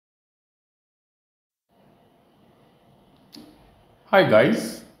Hi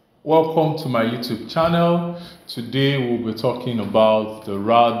guys, welcome to my YouTube channel. Today we'll be talking about the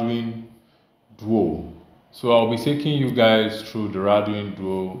Radwin Duo. So I'll be taking you guys through the Radwin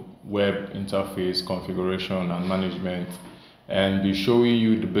Duo web interface configuration and management, and be showing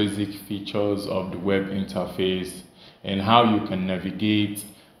you the basic features of the web interface and how you can navigate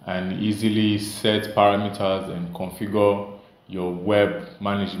and easily set parameters and configure your web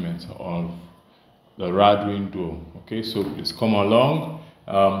management on the Radwin Duo. Okay, so please come along.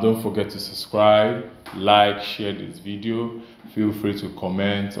 Don't forget to subscribe, like, share this video. Feel free to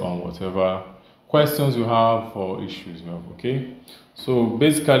comment on whatever questions you have or issues you have. Okay, so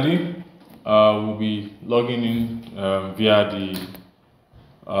basically we'll be logging in via the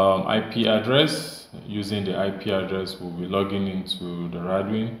IP address. Using the IP address, we'll be logging into the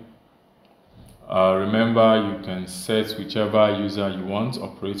Radwin. Remember, you can set whichever user you want,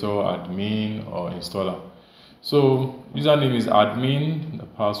 operator, admin, or installer. So username is admin, the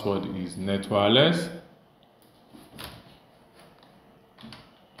password is netwireless.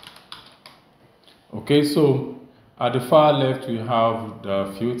 Okay, so at the far left we have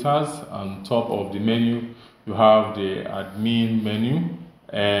the filters. On top of the menu you have the admin menu,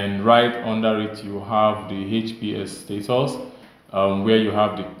 and right under it you have the HPS status, where you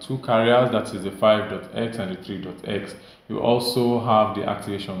have the two carriers, that is the 5.x and the 3.x. You also have the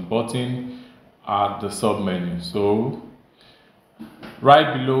activation button at the sub menu. So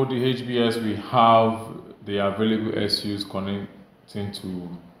right below the HBS we have the available SUs connecting to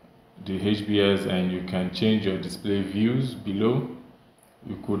the HBS, and you can change your display views below.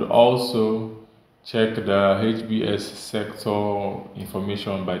 You could also check the HBS sector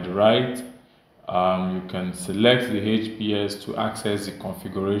information by the right. You can select the HBS to access the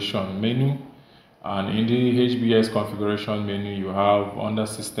configuration menu, and in the HBS configuration menu you have under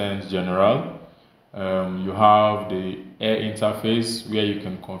Systems General, you have the air interface where you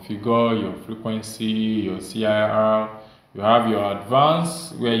can configure your frequency, your CIR. You have your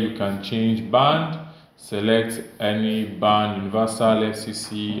advanced where you can change band, select any band, universal,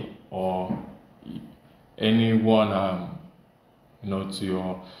 FCC, or any one to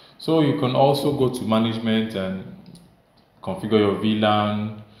your. So you can also go to management and configure your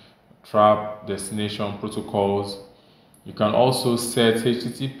VLAN, trap, destination protocols. You can also set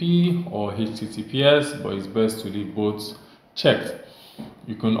HTTP or HTTPS, but it's best to leave both checked.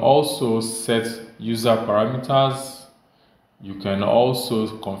 You can also set user parameters. You can also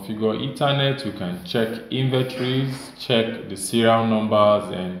configure Ethernet. You can check inventories, check the serial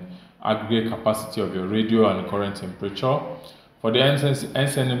numbers, and aggregate capacity of your radio and current temperature. For the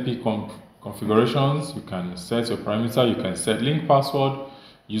NCNP configurations, you can set your parameter. You can set link password,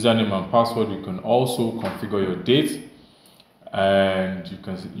 username and password. You can also configure your date, and you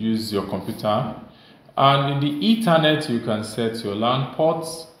can use your computer. And in the Ethernet, you can set your LAN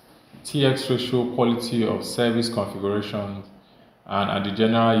ports, TX ratio, quality of service configurations, and at the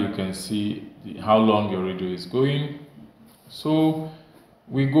general you can see how long your radio is going. So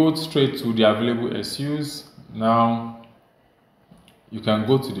we go straight to the available SUs. Now you can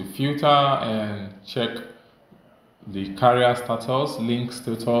go to the filter and check the carrier status, link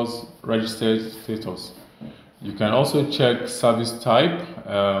status, registered status. You can also check service type.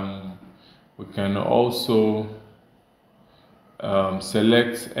 We can also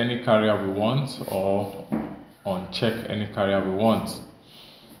select any carrier we want, or uncheck any carrier we want.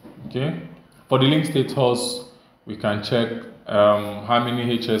 Okay. For the link status, we can check how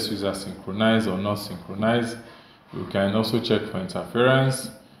many HSUs are synchronized or not synchronized. We can also check for interference.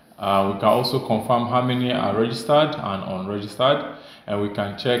 We can also confirm how many are registered and unregistered, and we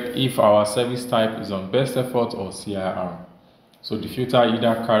can check if our service type is on best effort or CIR. So the filter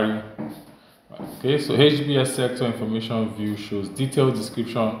either carry. Okay, so HBS sector information view shows detailed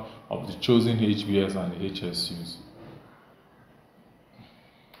description of the chosen HBS and the HSUs.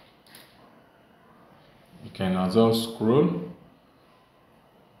 You can as well scroll.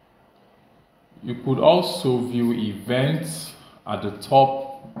 You could also view events at the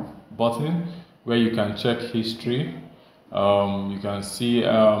top button, where you can check history. You can see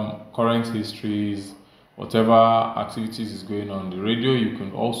current histories, whatever activities is going on the radio. You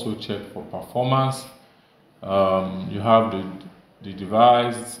can also check for performance. You have the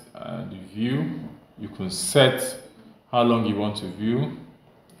device and the view. You can set how long you want to view,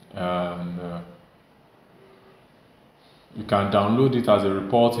 and you can download it as a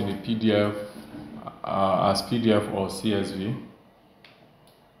report in a PDF, as PDF or CSV.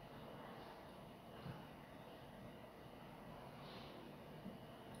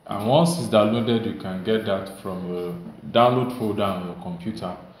 And once it's downloaded, you can get that from your download folder on your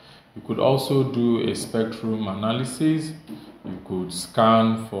computer. You could also do a spectrum analysis. You could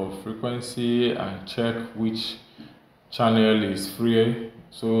scan for frequency and check which channel is free,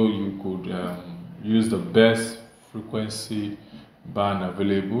 so you could use the best frequency band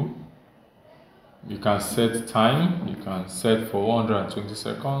available. You can set time. You can set for 120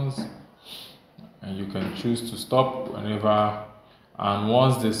 seconds, and you can choose to stop whenever. And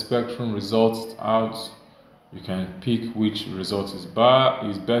once the spectrum results out, you can pick which result is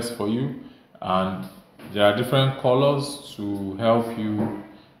best for you. And there are different colors to help you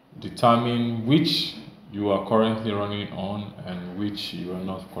determine which you are currently running on and which you are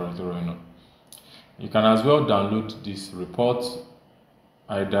not currently running on. You can as well download this report,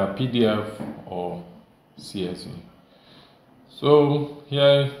 either PDF or CSV. So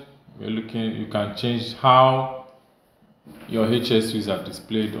here we're looking, you can change how your HSUs are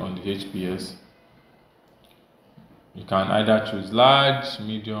displayed on the HPS. You can either choose large,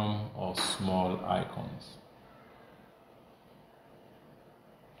 medium, or small icons.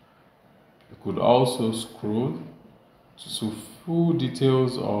 You could also scroll to see full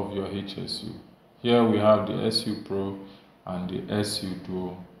details of your HSU. Here we have the SU Pro and the SU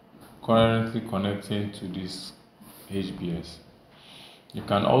Duo currently connecting to this HBS. You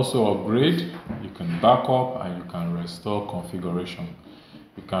can also upgrade, you can back up, and you can restore configuration.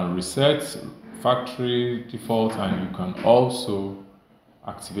 You can reset factory default, and you can also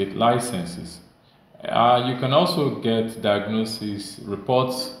activate licenses. You can also get diagnosis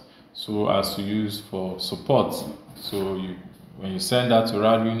reports so as to use for support. So when you send that to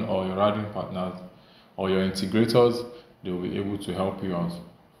Radwin or your Radwin partners or your integrators, they will be able to help you out.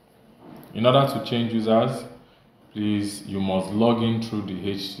 In order to change users, please, you must log in through the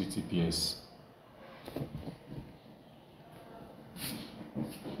HTTPS.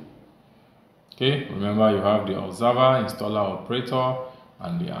 Okay, remember you have the observer, installer, operator,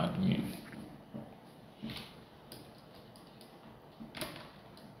 and the admin.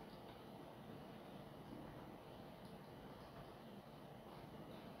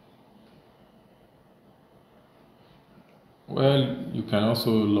 Well, you can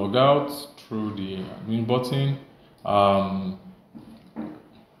also log out through the admin button.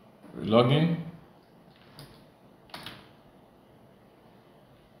 Login.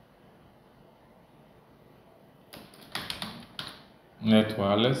 Net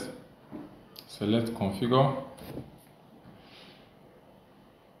wireless. Select configure.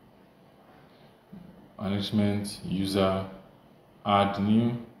 Management user. Add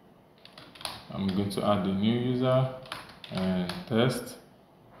new. I'm going to add the new user and test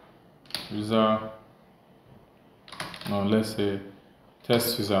user. No, let's say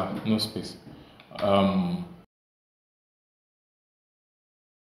test user, no space.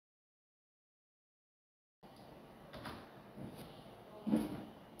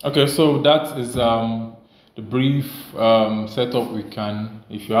 Okay, so that is the brief setup we can.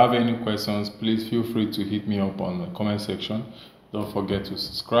 If you have any questions, please feel free to hit me up on the comment section. Don't forget to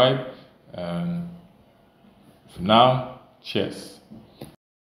subscribe. For now, cheers.